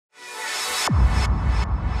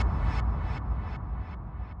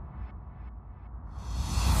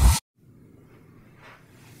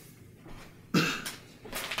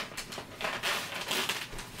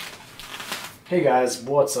Hey guys,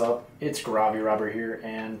 what's up? It's GrawvyRobber here,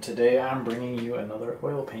 and today I'm bringing you another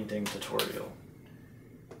oil painting tutorial.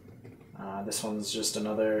 This one's just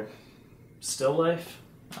another still life.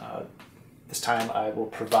 This time I will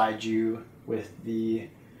provide you with the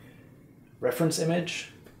reference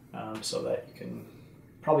image so that you can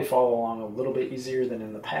probably follow along a little bit easier than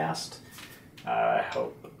in the past. I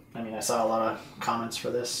saw a lot of comments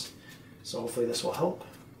for this, so hopefully this will help.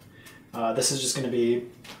 This is just going to be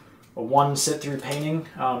a one sit-through painting.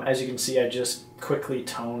 As you can see, I just quickly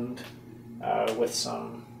toned with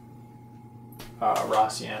some raw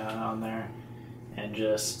sienna on there, and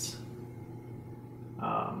just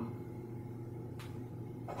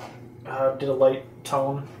did a light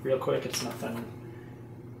tone real quick. It's nothing,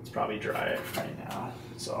 it's probably dry right now.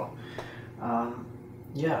 So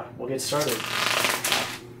yeah, we'll get started.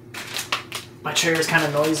 My chair is kind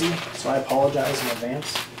of noisy, so I apologize in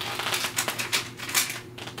advance,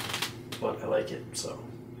 but I like it. So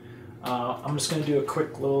I'm just going to do a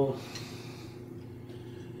quick little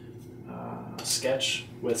sketch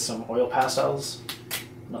with some oil pastels.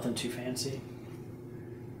 Nothing too fancy.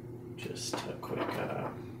 Just a quick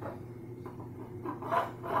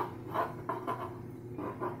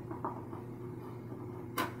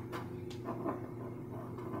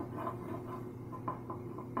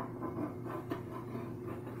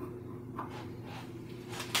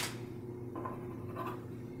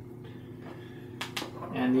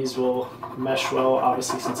and these will mesh well,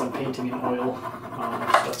 obviously, since I'm painting in oil,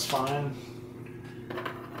 so that's fine.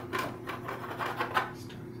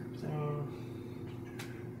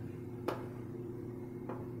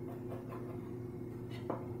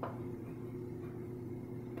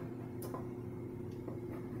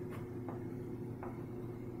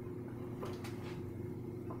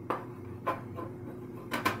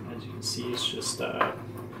 As you can see, it's just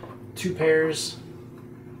two pairs,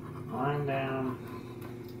 line down.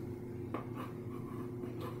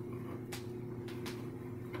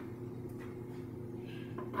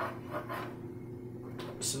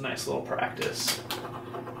 Just a nice little practice.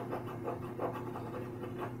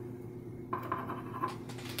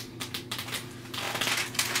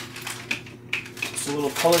 Just a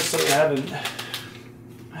little color study.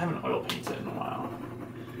 I haven't oil painted in a while.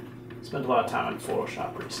 Spent a lot of time on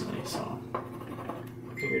Photoshop recently, so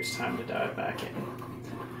I figured it's time to dive back in.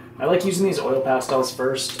 I like using these oil pastels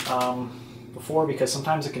first before, because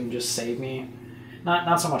sometimes it can just save me,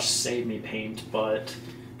 not so much save me paint, but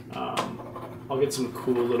I'll get some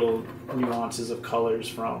cool little nuances of colors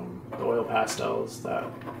from the oil pastels that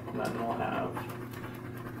then will have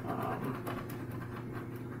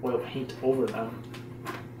oil paint over them.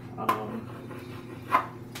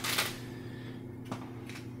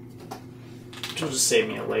 Which will just save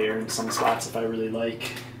me a layer in some spots if I really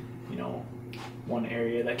like, one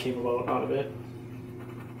area that came about out of it.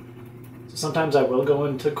 So sometimes I will go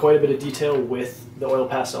into quite a bit of detail with the oil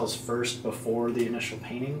pastels first before the initial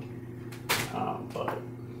painting. But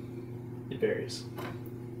it varies.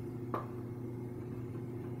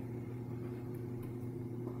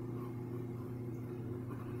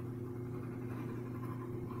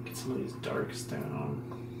 Get some of these darks down.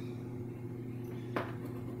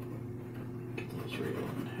 Get those real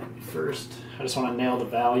heavy first. I just want to nail the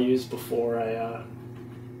values before I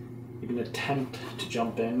even attempt to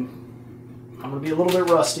jump in. I'm going to be a little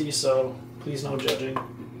bit rusty, so please no judging.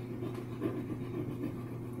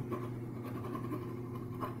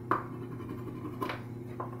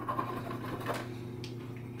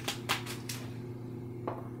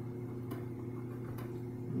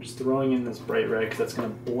 Just throwing in this bright red because that's going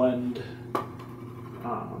to blend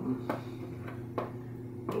a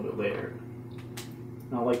little bit later.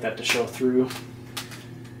 And I like that to show through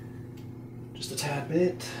just a tad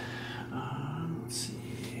bit. Let's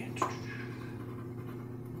see.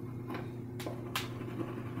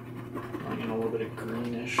 Throwing in a little bit of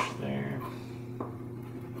greenish there.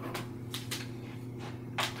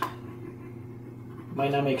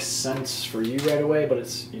 Might not make sense for you right away, but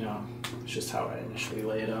it's, it's just how I initially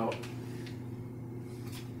lay it out.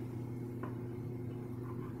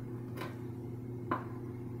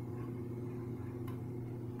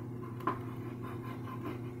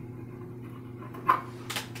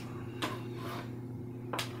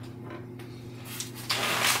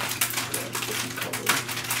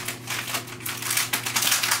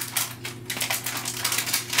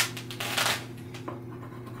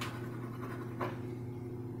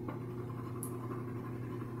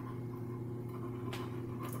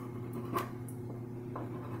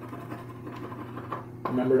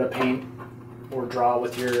 Remember to paint or draw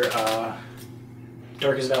with your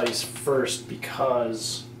darkest values first,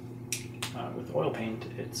 because with oil paint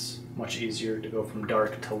it's much easier to go from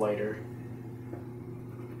dark to lighter.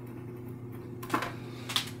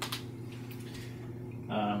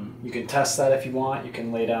 You can test that if you want. You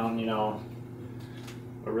can lay down, you know,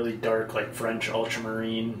 a really dark like French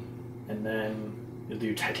ultramarine, and then you'll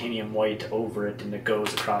do titanium white over it, and it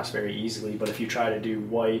goes across very easily. But if you try to do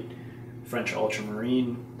white, French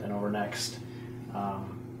ultramarine, then over next,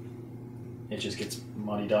 it just gets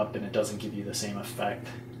muddied up and it doesn't give you the same effect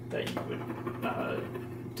that you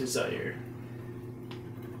would desire.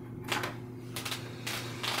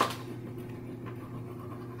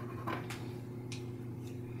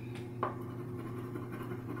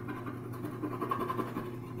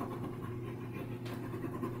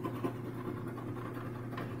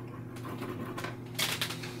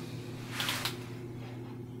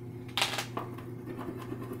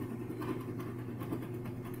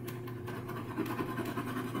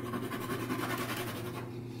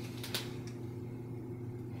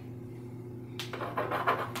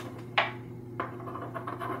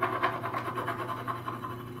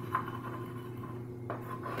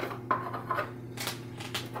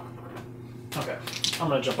 Okay, I'm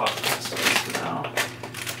gonna jump off the test for now,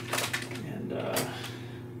 and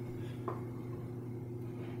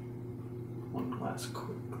one last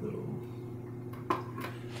quick little.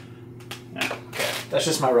 Yeah, okay, that's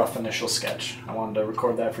just my rough initial sketch. I wanted to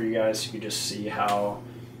record that for you guys so you could just see how.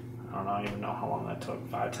 I don't even know how long that took,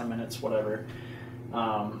 5-10 minutes, whatever.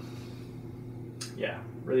 Yeah,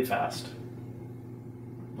 really fast.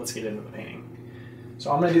 Let's get into the painting.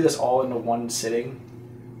 So I'm gonna do this all into one sitting.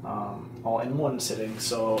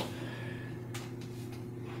 So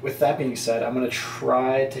with that being said, I'm going to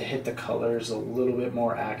try to hit the colors a little bit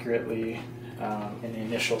more accurately in the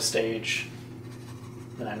initial stage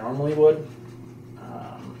than I normally would.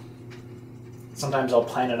 Sometimes I'll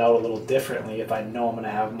plan it out a little differently if I know I'm going to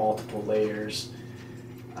have multiple layers.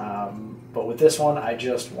 But with this one, I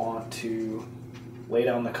just want to lay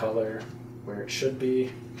down the color where it should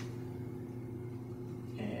be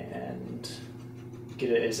and get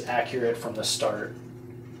it as accurate from the start.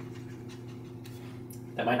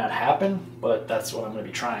 That might not happen, but that's what I'm going to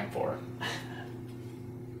be trying for.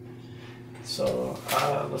 So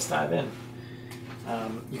let's dive in.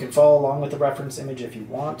 You can follow along with the reference image if you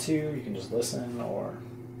want to. You can just listen, or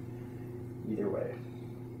either way.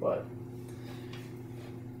 But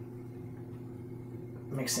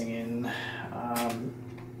mixing in, I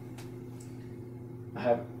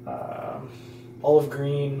have olive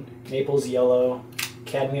green, Naples yellow,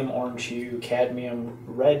 cadmium orange hue, cadmium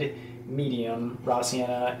red medium, raw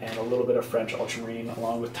sienna, and a little bit of French ultramarine,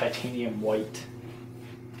 along with titanium white.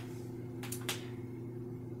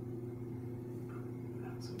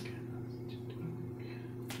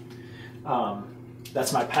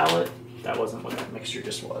 That's my palette. That wasn't what that mixture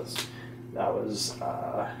just was. That was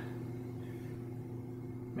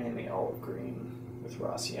mainly olive green with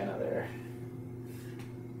raw sienna there.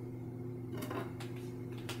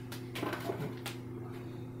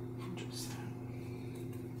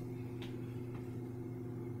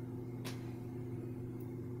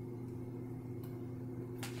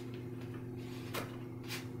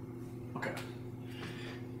 Okay.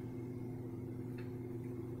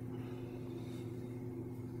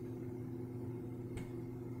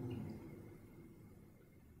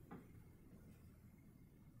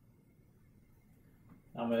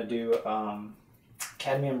 I'm going to do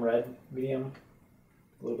cadmium red medium,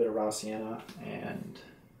 a little bit of raw sienna, and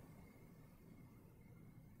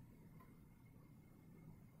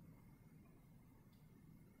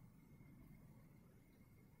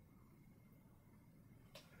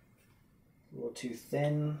a little too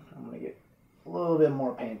thin. I'm going to get a little bit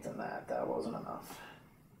more paint than that. That wasn't enough.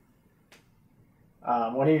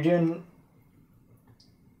 When you're doing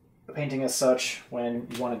a painting as such, when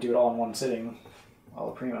you want to do it all in one sitting,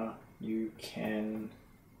 alla prima, you can,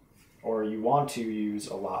 or you want to use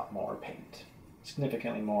a lot more paint,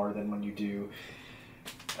 significantly more than when you do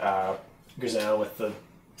Griselle with the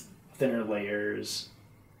thinner layers,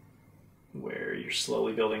 where you're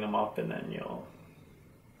slowly building them up and then you'll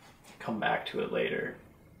come back to it later.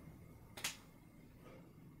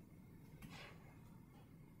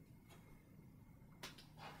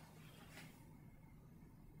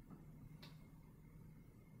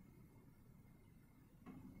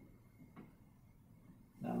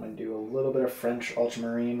 Now I'm going to do a little bit of French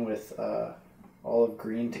ultramarine with olive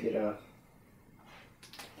green to get a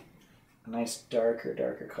nice darker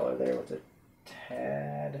color there with a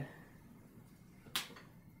tad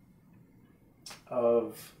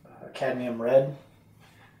of cadmium red.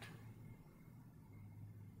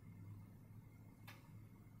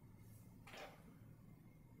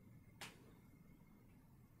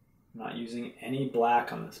 using any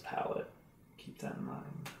black on this palette. Keep that in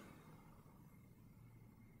mind.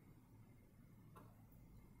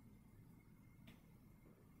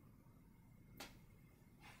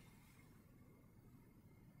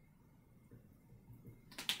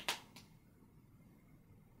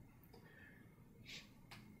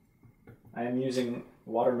 I am using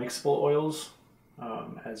water mixable oils.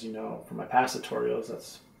 As you know from my past tutorials,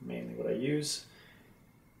 that's mainly what I use.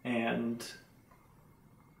 And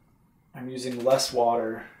I'm using less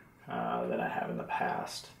water than I have in the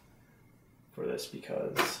past for this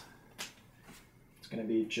because it's going to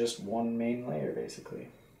be just one main layer basically.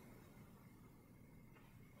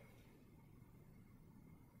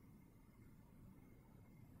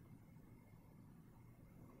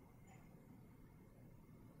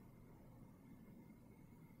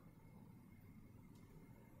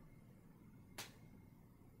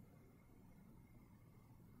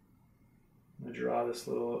 I'm going to draw this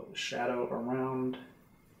little shadow around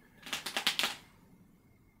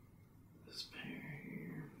this pair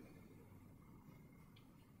here.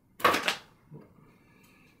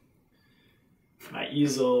 My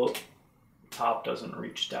easel top doesn't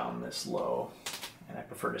reach down this low, and I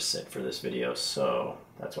prefer to sit for this video, so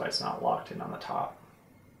that's why it's not locked in on the top.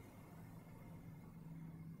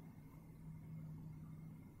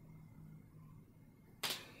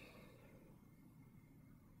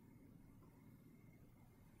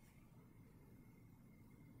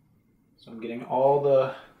 So I'm getting all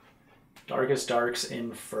the darkest darks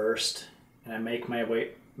in first, and I make my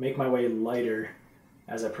way lighter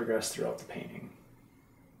as I progress throughout the painting.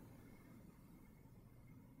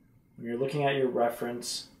 When you're looking at your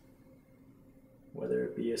reference, whether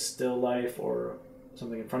it be a still life or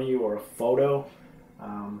something in front of you or a photo,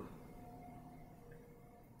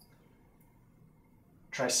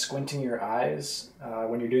 try squinting your eyes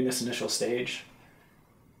when you're doing this initial stage,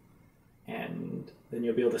 and then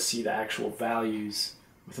you'll be able to see the actual values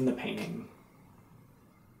within the painting.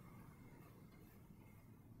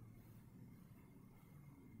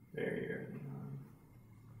 Very early on.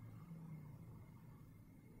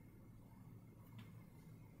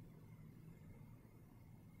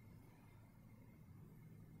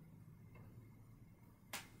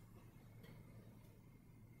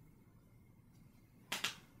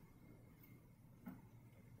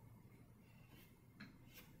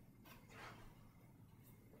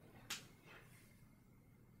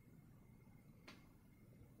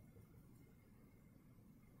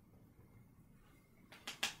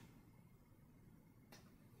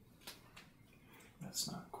 That's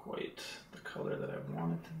not quite the color that I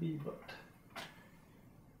want it to be, but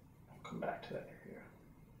I'll come back to that here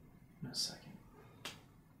in a second.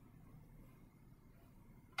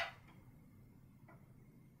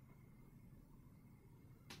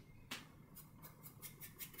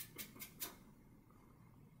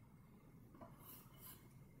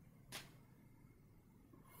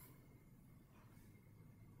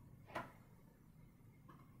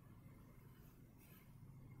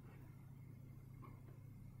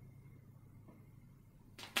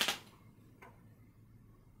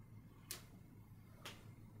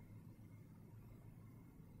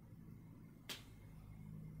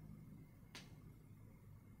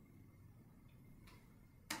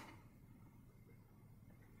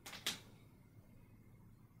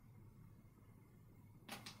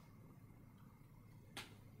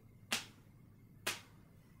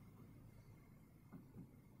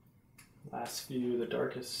 Last few, the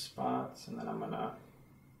darkest spots, and then I'm gonna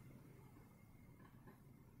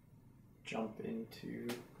jump into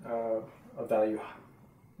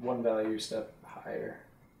one value step higher,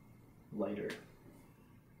 lighter.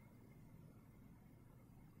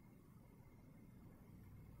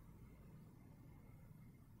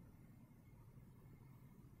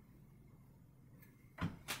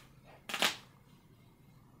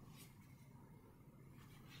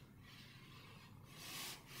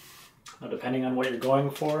 Now, depending on what you're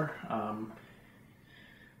going for,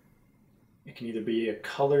 it can either be a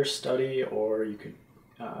color study or you could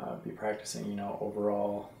be practicing,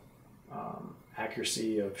 overall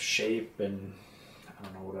accuracy of shape and I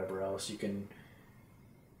don't know, whatever else. You can,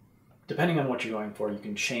 depending on what you're going for, you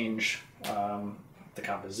can change the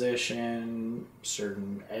composition,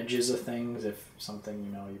 certain edges of things. If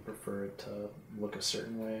something, you prefer it to look a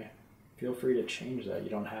certain way, feel free to change that.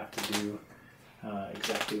 You don't have to do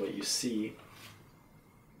exactly what you see,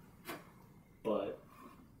 but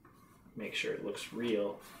make sure it looks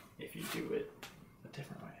real if you do it a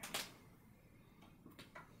different way.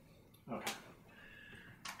 Okay,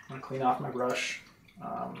 I'm gonna clean off my brush.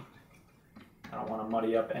 I don't want to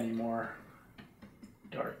muddy up any more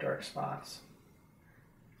dark spots.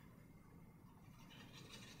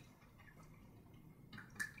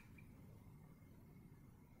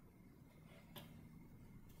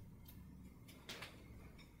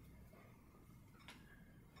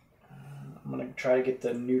 try to get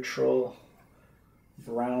the neutral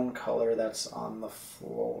brown color that's on the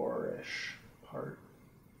flourish part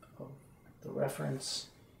of the reference,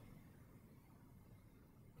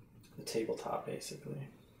 the tabletop basically.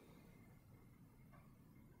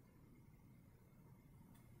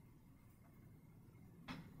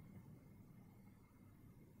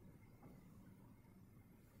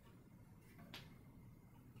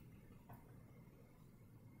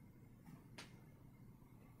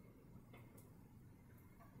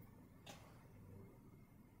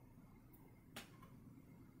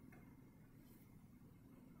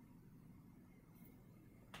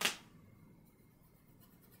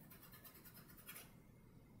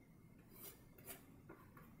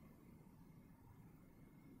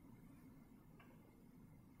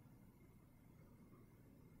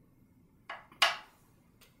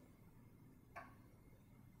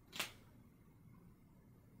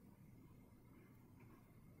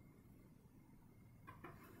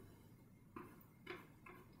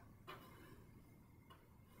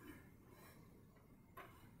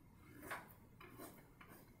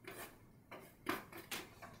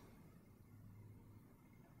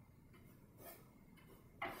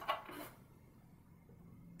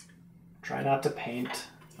 Try not to paint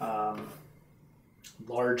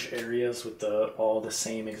large areas with all the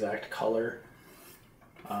same exact color,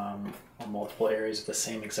 or multiple areas with the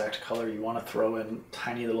same exact color. You want to throw in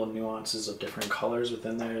tiny little nuances of different colors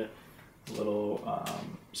within there, little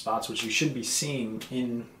spots which you should be seeing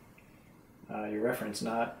in your reference.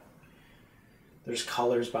 There's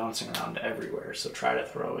colors bouncing around everywhere, so try to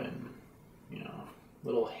throw in,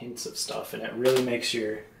 little hints of stuff, and it really makes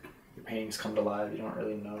your paintings come to life. You don't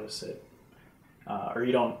really notice it. Or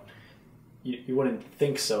you wouldn't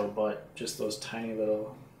think so, but just those tiny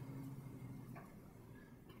little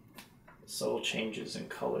subtle changes in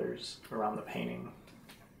colors around the painting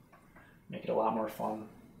make it a lot more fun.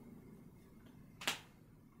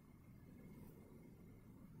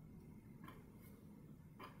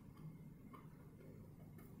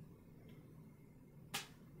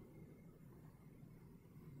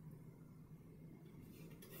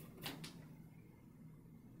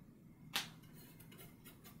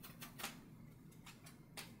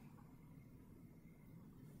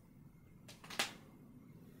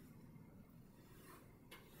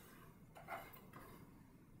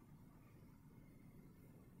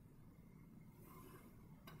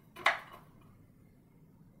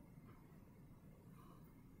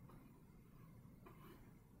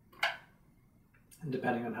 And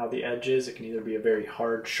depending on how the edge is, it can either be a very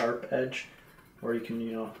hard, sharp edge, or you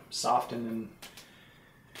can, soften and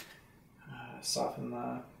soften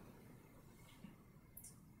the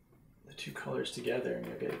two colors together, and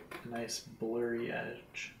you'll get a nice blurry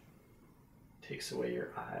edge. Takes away your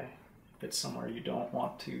eye if it's somewhere you don't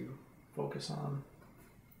want to focus on.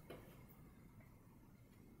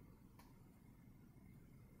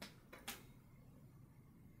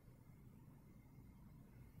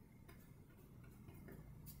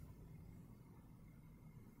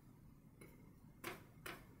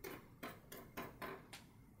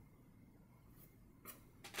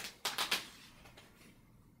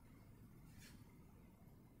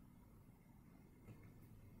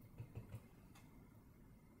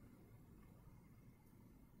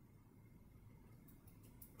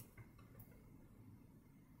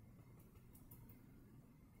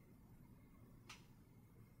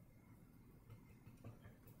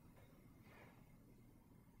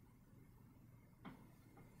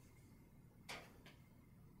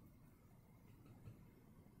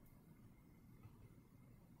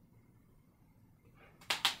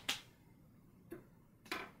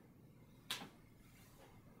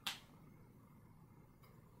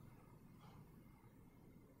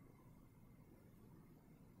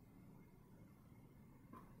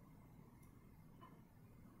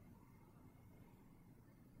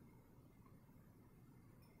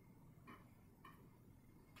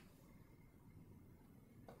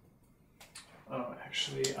 Oh,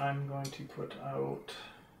 actually, I'm going to put out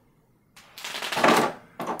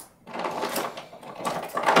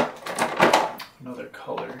another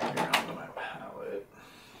color here onto my palette.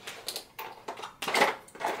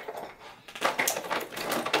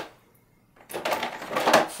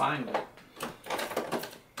 Find it.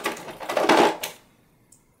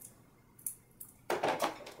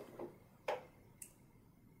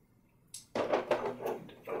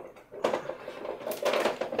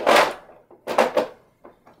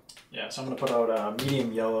 So I'm going to put out a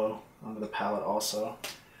medium yellow onto the palette also.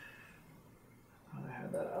 I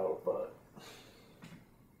had that out, but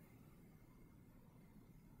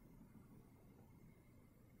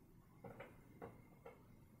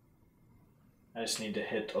I just need to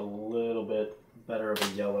hit a little bit better of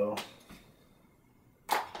a yellow.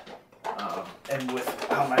 And with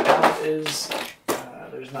how my palette is,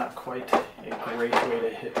 there's not quite a great way to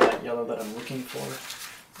hit that yellow that I'm looking for.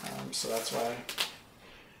 So that's why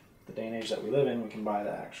the day and age that we live in, we can buy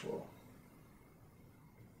the actual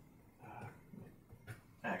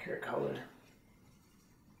accurate color,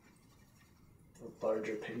 the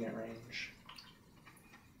larger pigment range.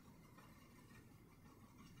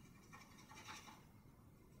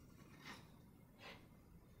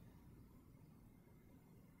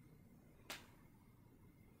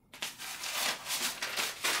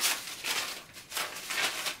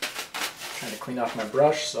 Trying to clean off my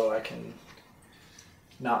brush so I can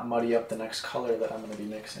not muddy up the next color that I'm going to be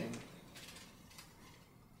mixing.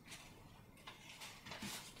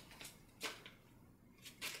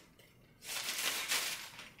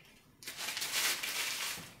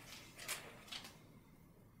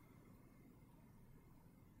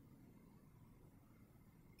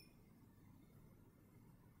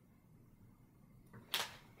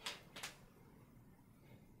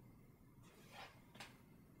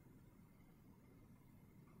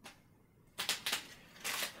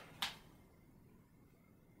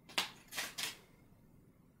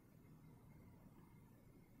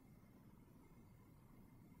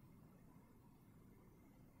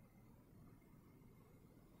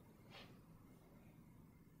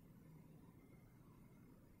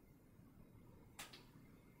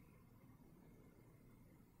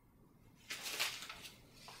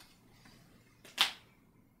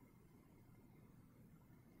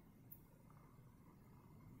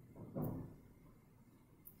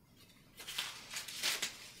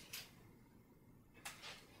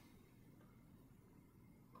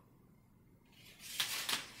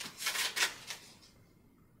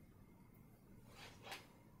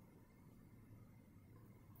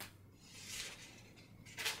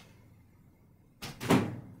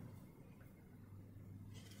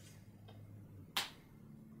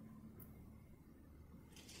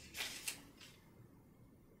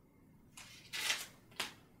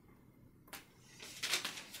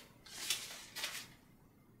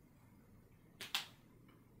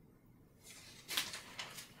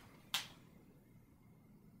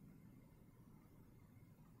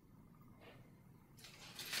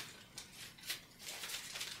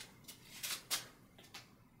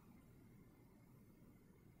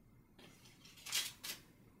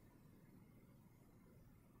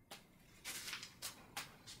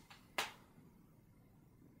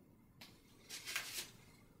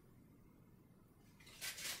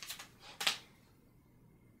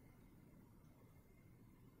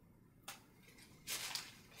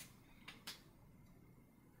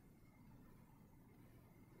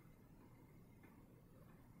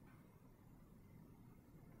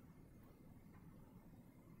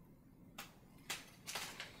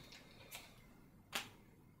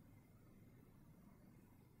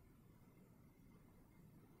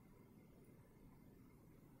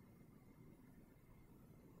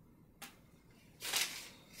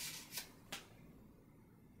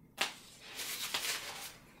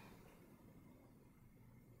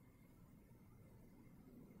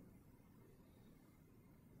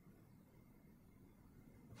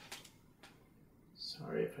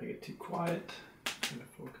 Sorry if I get too quiet. I'm trying to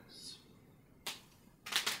focus.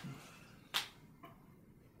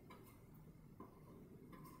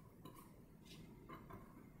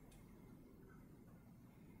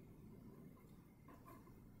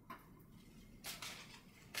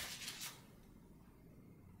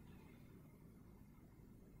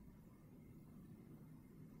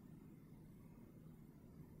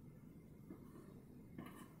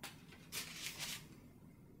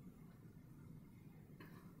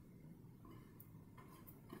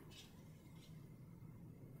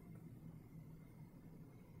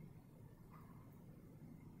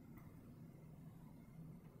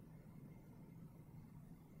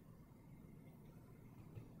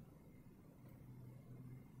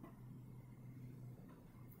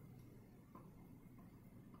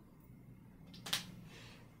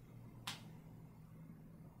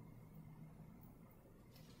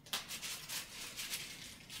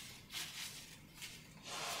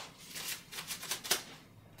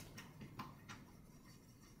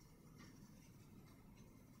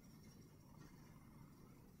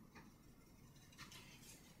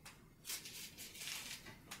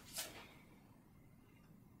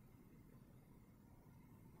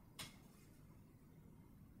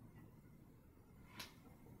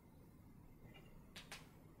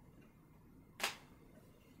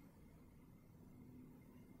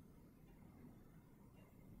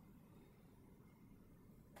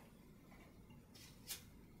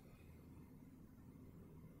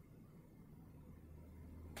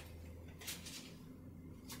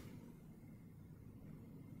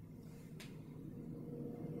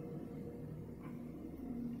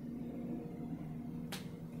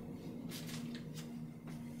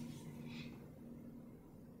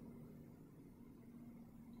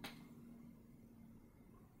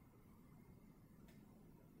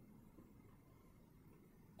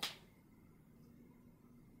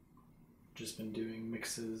 just been doing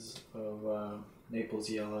mixes of Naples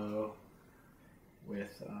yellow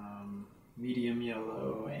with medium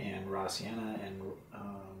yellow and raw sienna and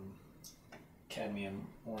cadmium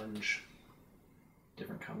orange,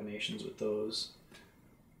 different combinations with those.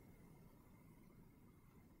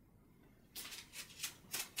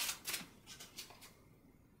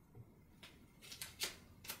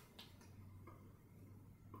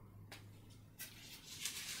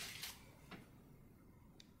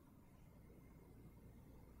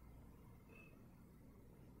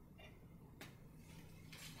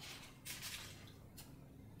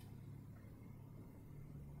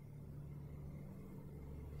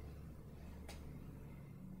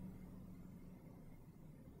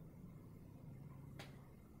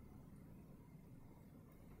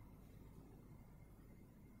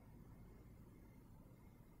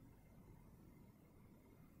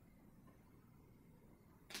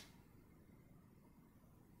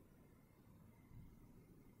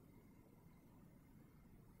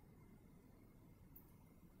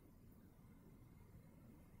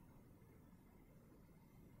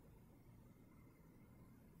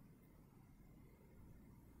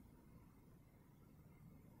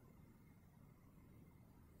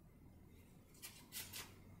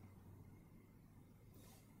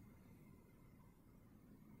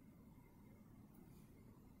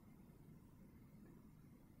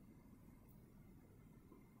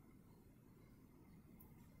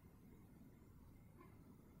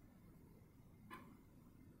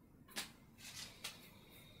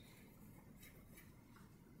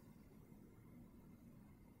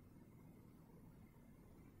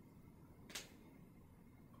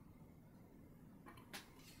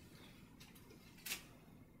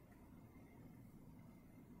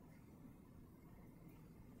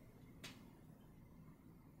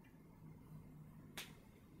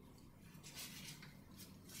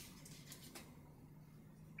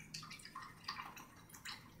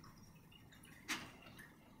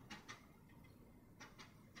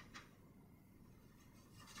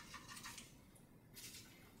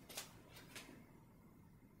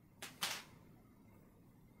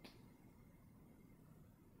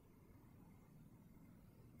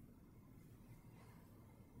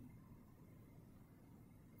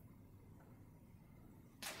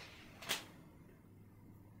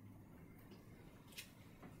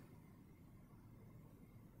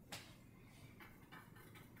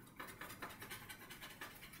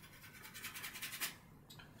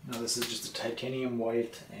 Now this is just a titanium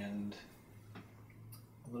white and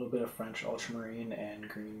a little bit of French ultramarine and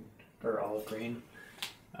green or olive green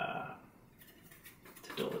to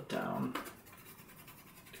dull it down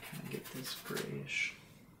to kind of get this grayish.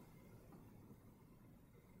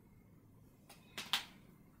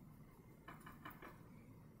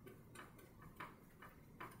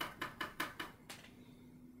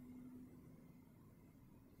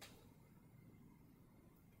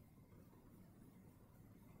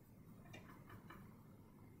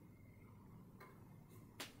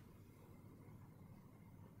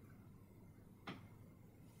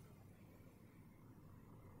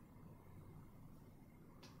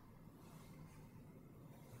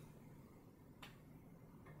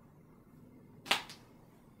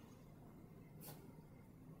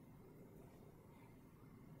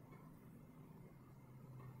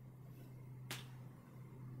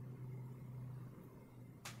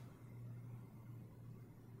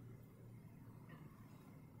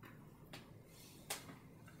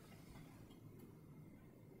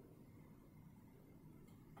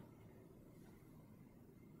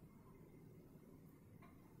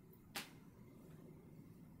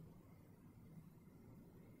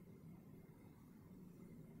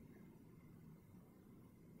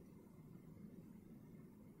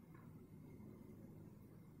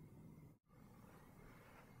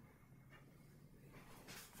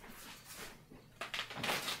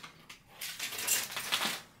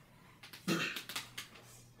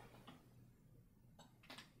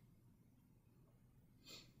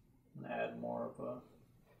 Add more of a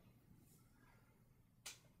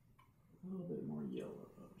little bit more yellow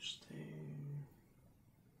just there,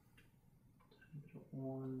 tiny bit of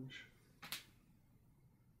orange.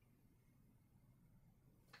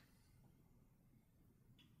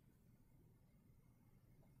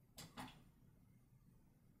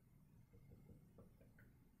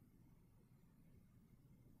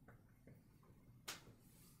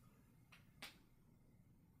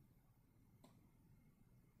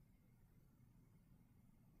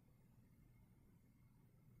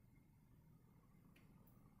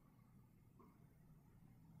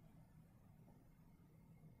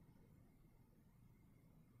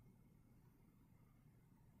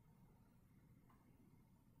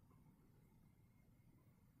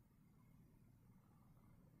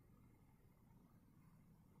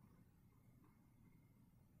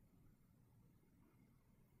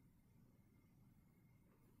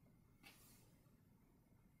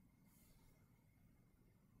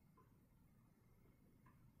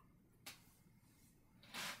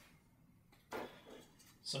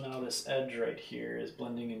 So now this edge right here is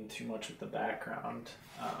blending in too much with the background.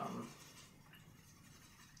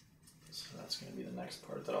 So that's going to be the next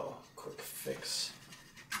part that I'll quick fix.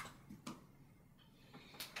 Looks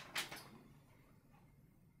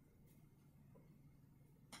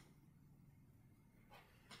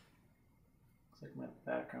like my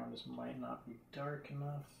background just might not be dark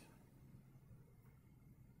enough.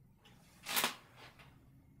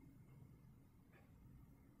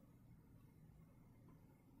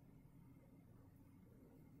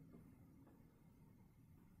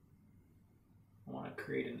 I want to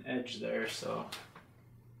create an edge there, so it's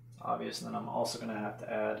obvious. And then I'm also going to have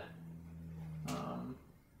to add a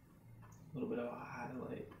little bit of a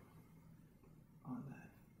highlight on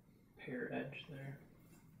that pear edge there.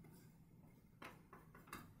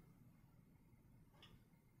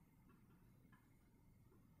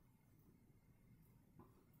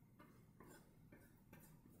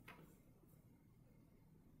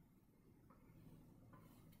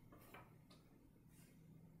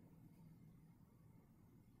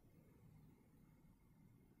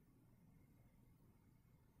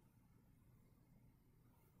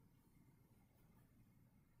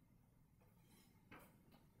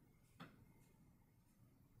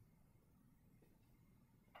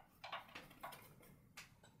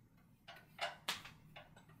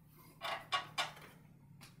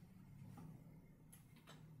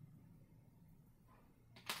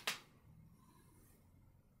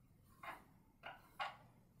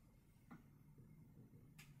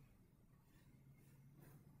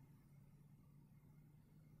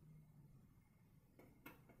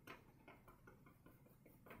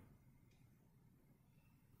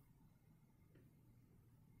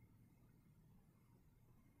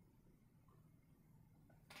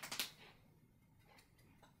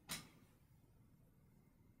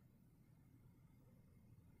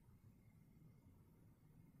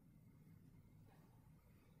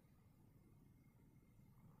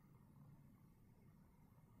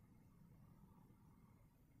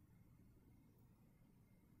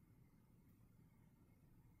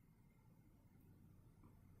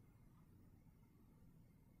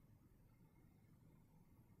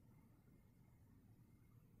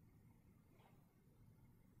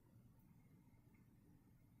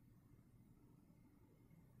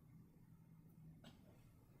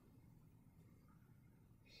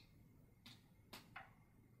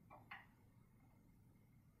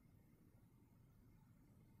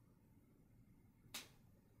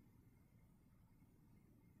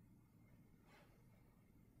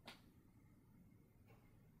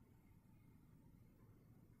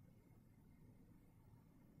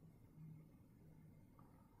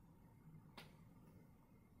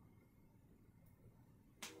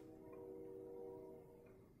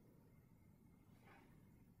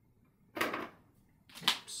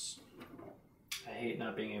 I hate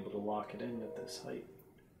not being able to lock it in at this height.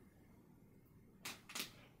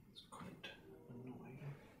 It's quite annoying.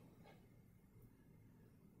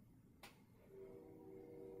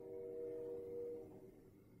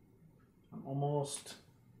 I'm almost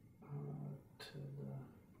to the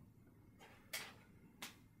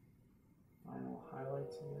final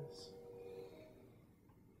highlights, I guess.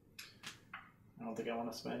 I don't think I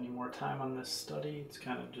want to spend any more time on this study. It's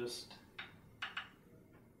kind of just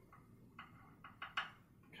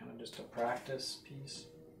a practice piece.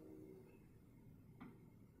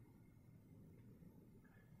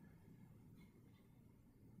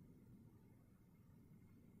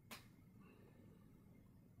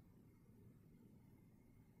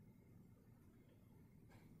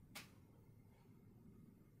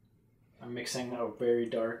 I'm mixing a very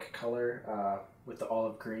dark color with the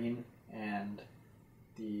olive green and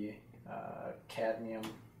the cadmium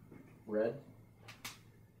red.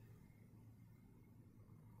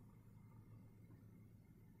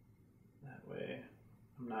 That way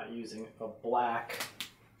I'm not using a black,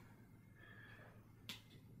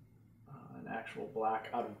 an actual black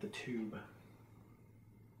out of the tube.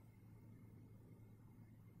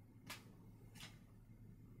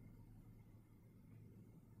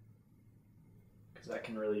 Because that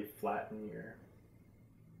can really flatten your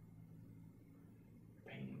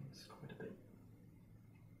paintings quite a bit.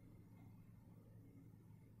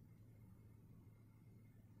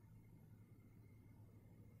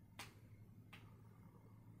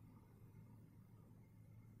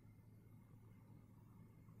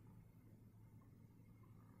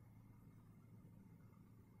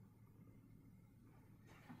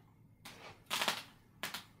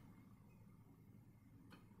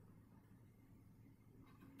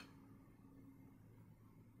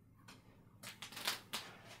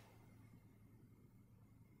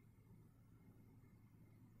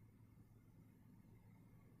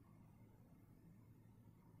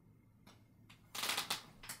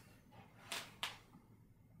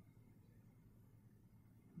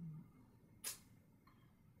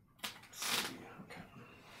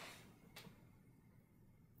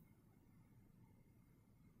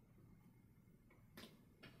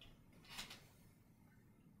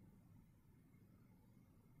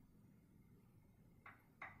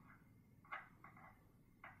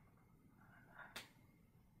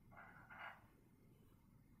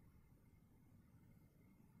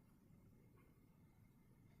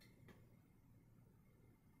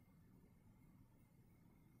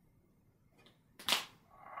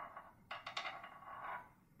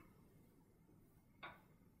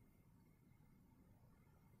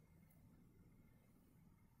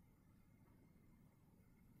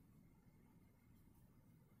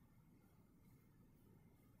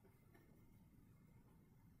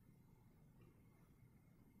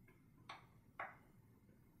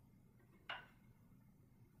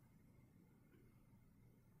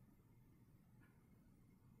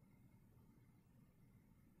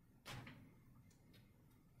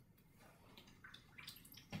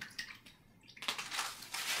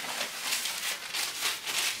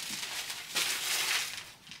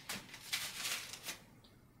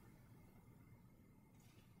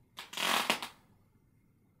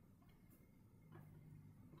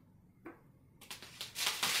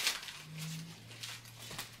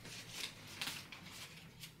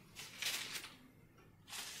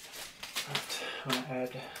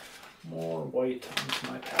 add more white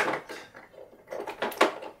onto my palette.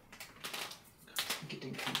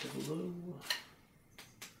 Getting kind of low.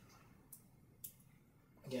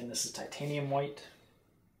 Again, this is titanium white.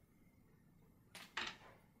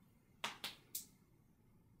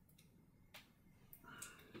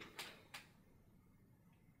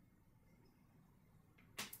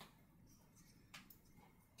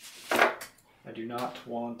 I do not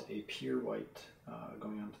want a pure white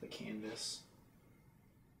going onto the canvas.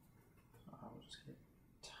 I'll just get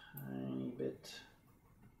a tiny bit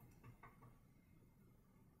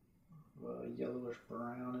of a yellowish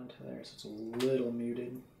brown into there, so it's a little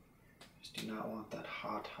muted. Just do not want that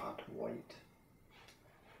hot, hot white.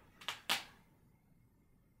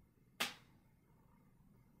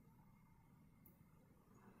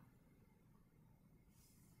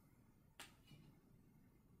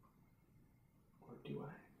 Or do I?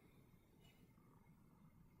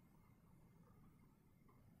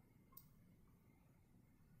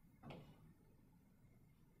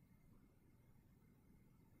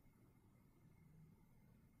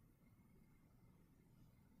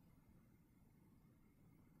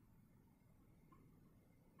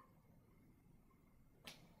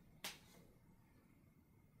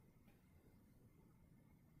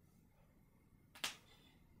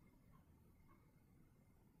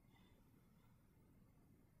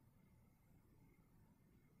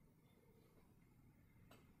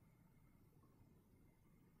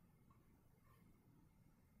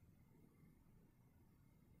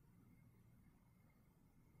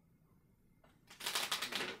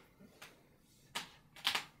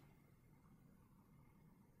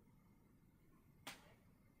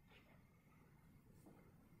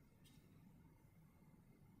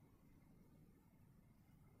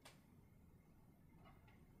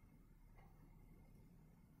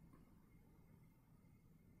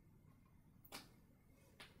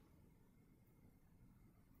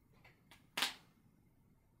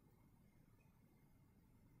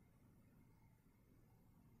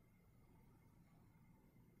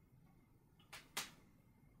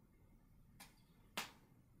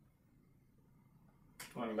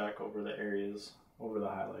 Going back over the areas, over the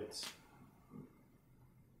highlights,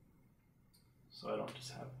 so I don't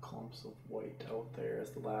just have clumps of white out there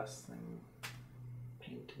as the last thing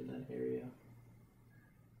painted in that area,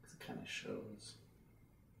 because it kind of shows.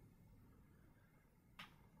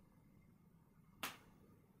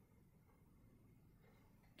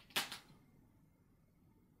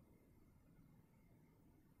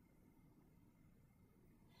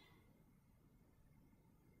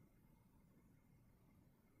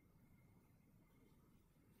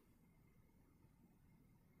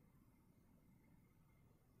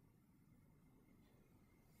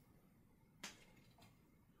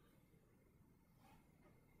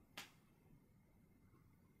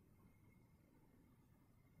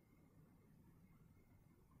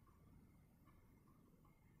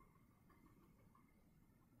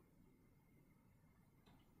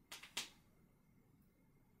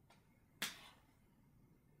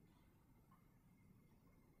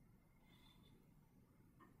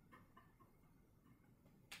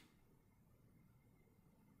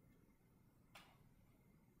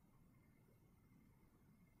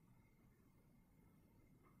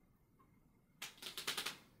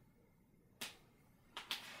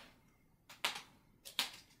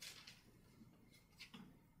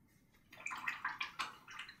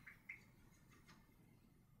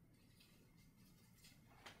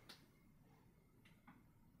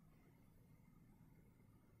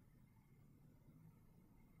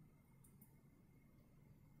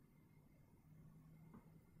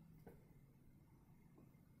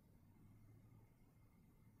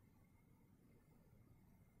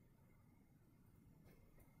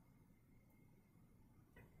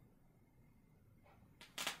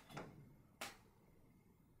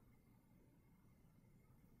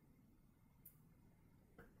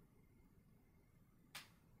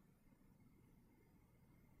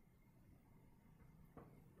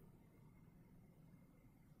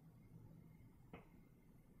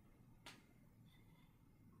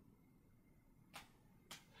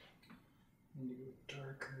 And do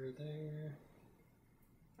darker there.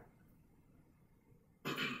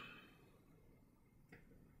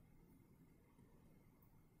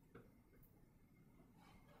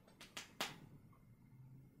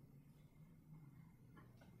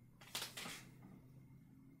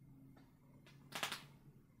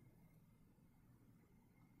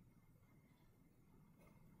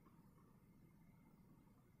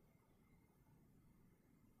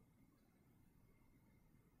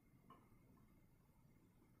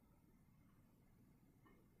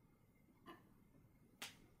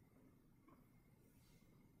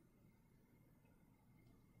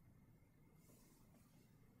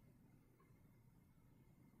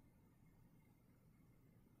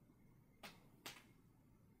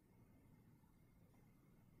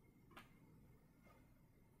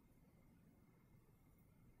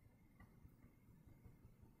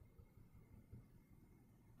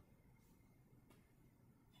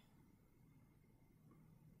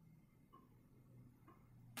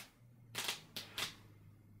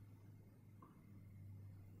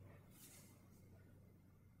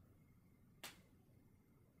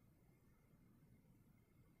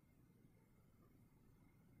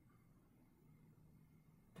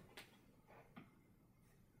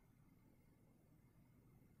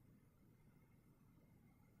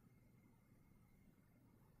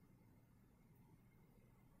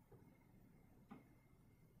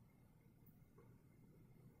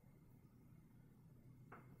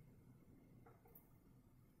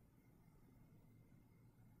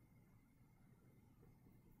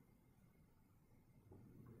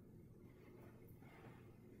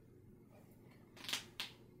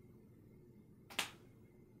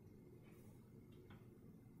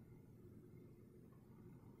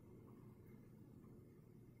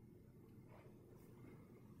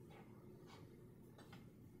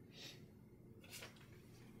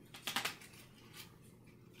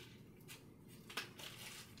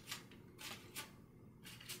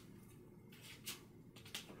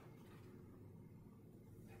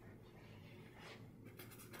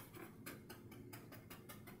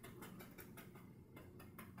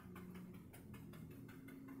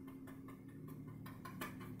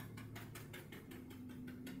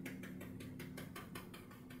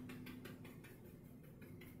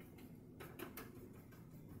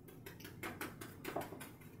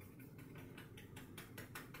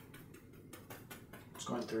 Just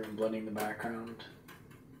going through and blending the background.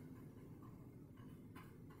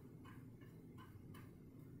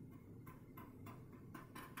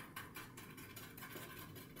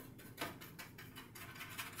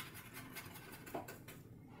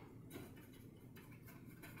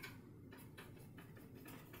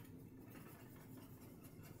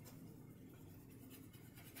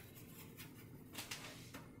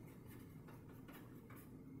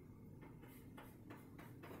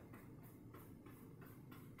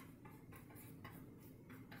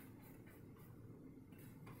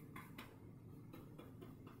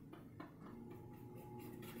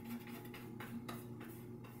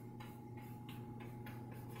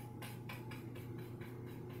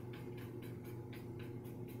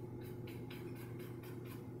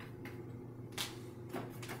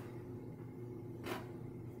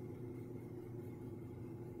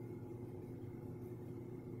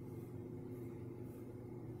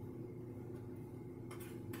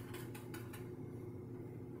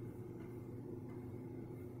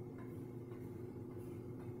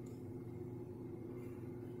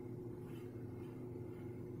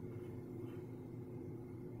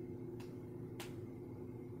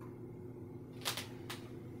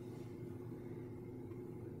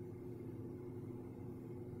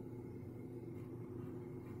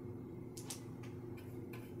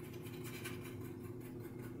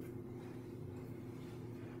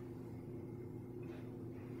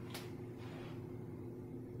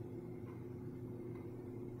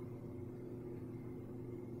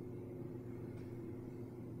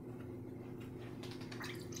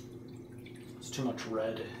 Too much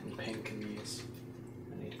red and pink in these.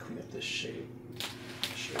 I need to clean up this shape.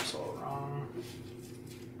 The shape's all wrong.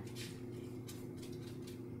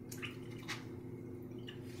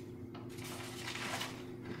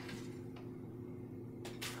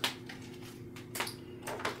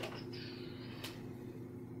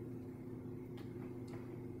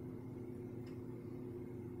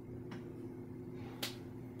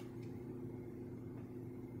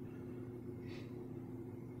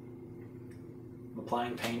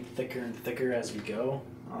 Applying paint thicker and thicker as we go.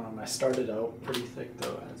 I started out pretty thick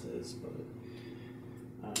though as is, but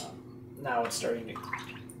now it's starting to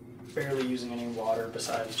barely using any water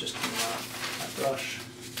besides just cleaning off my brush.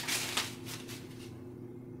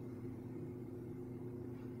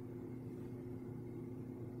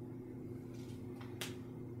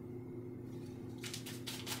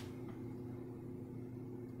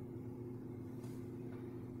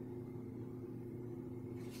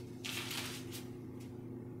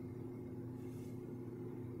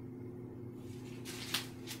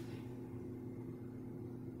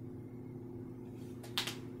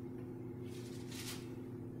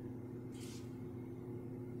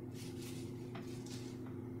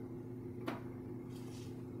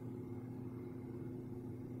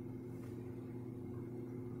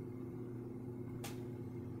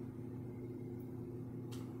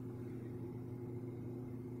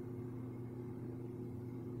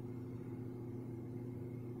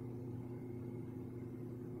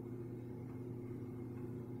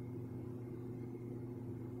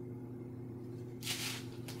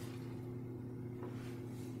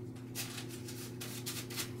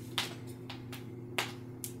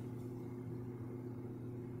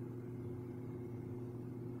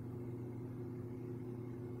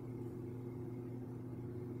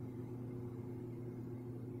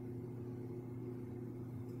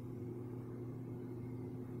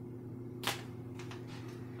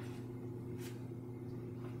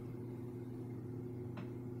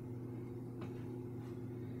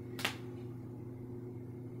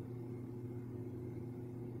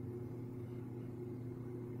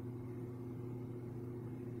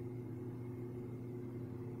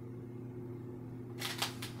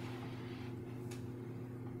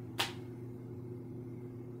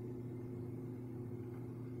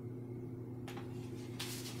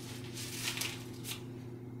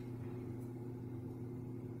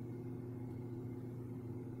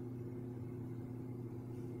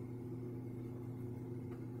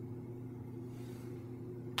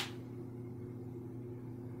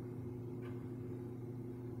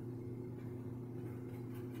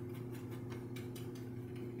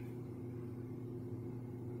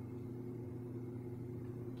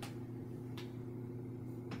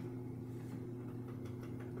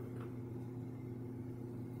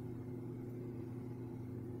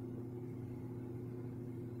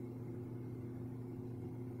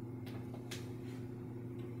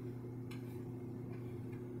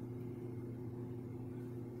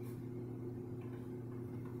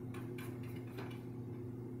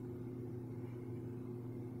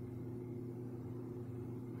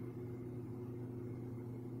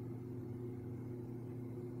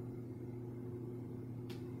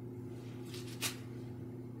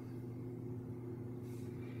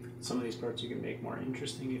 Some of these parts you can make more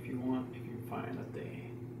interesting if you want, if you find that they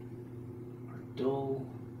are dull,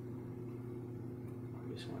 or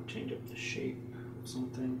you just want to change up the shape of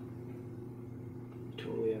something. You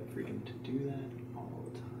totally have freedom to do that all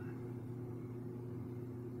the time.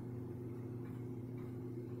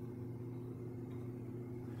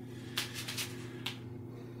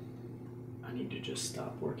 I need to just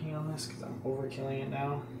stop working on this because I'm overkilling it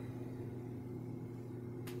now.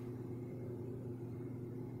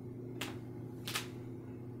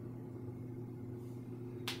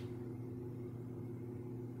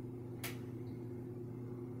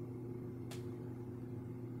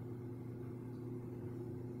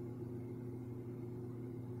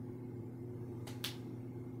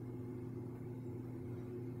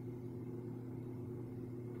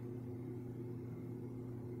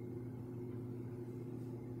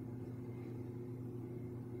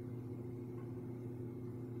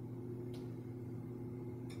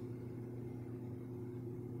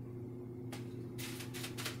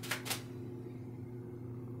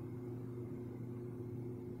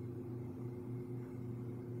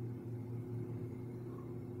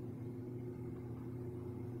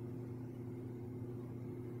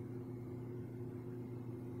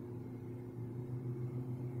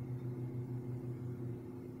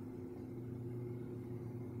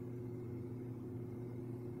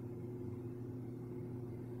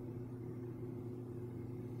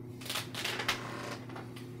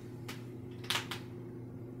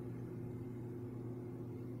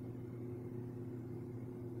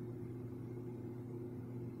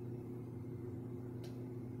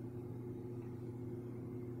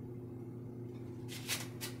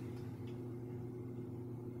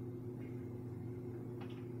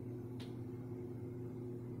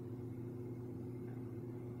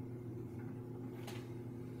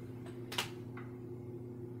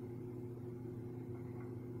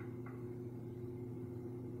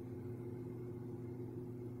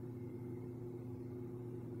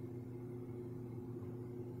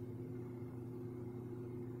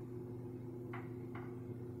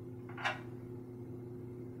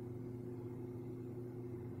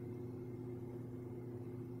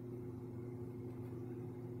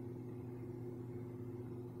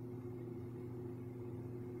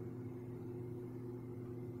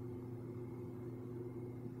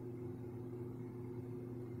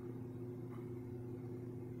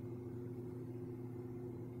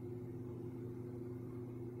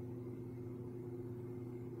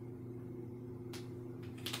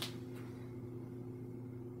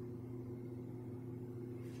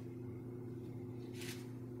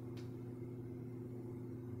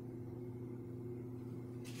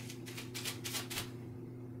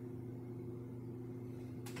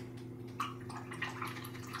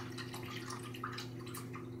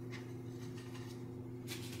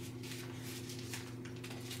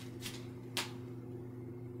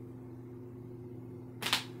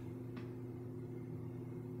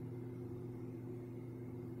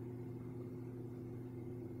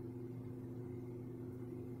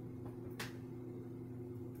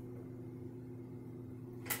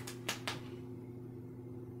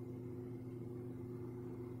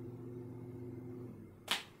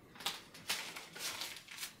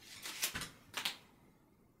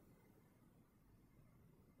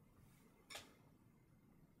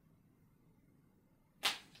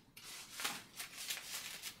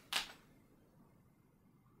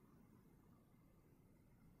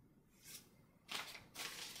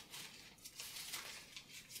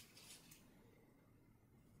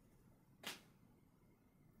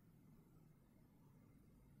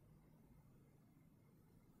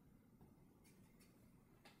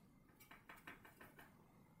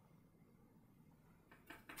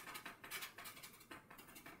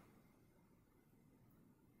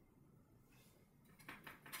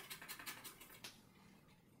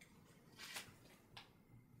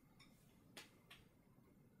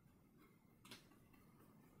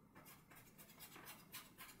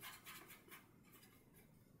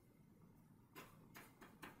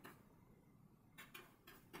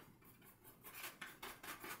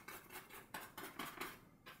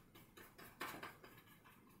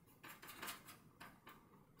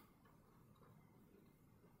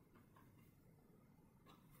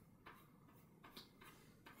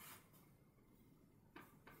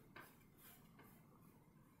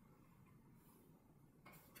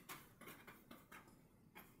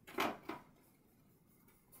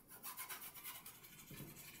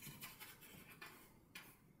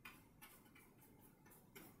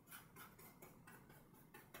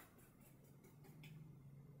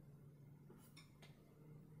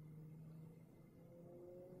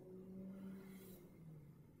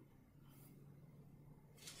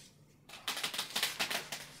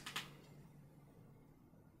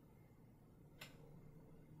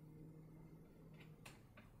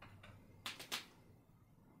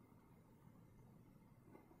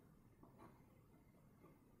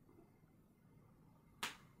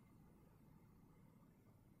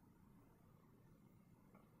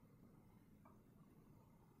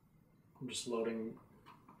 I'm just loading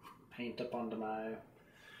paint up onto my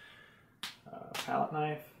palette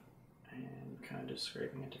knife and kind of just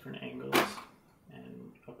scraping at different angles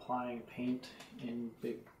and applying paint in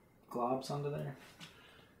big globs onto there.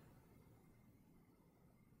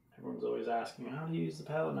 Everyone's always asking, how do you use the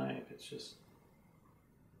palette knife? It's just,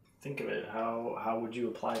 think of it, how would you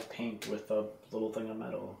apply paint with a little thing of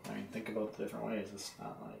metal? I mean, think about the different ways. It's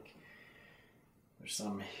not like there's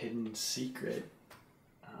some hidden secret.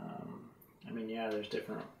 I mean, yeah, there's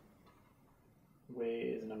different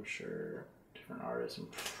ways, and I'm sure different artists and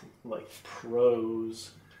like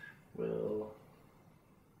pros will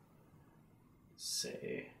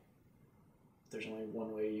say there's only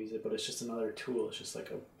one way to use it, but it's just another tool. It's just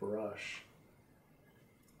like a brush.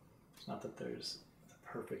 It's not that there's the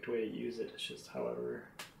perfect way to use it. It's just however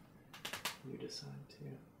you decide to.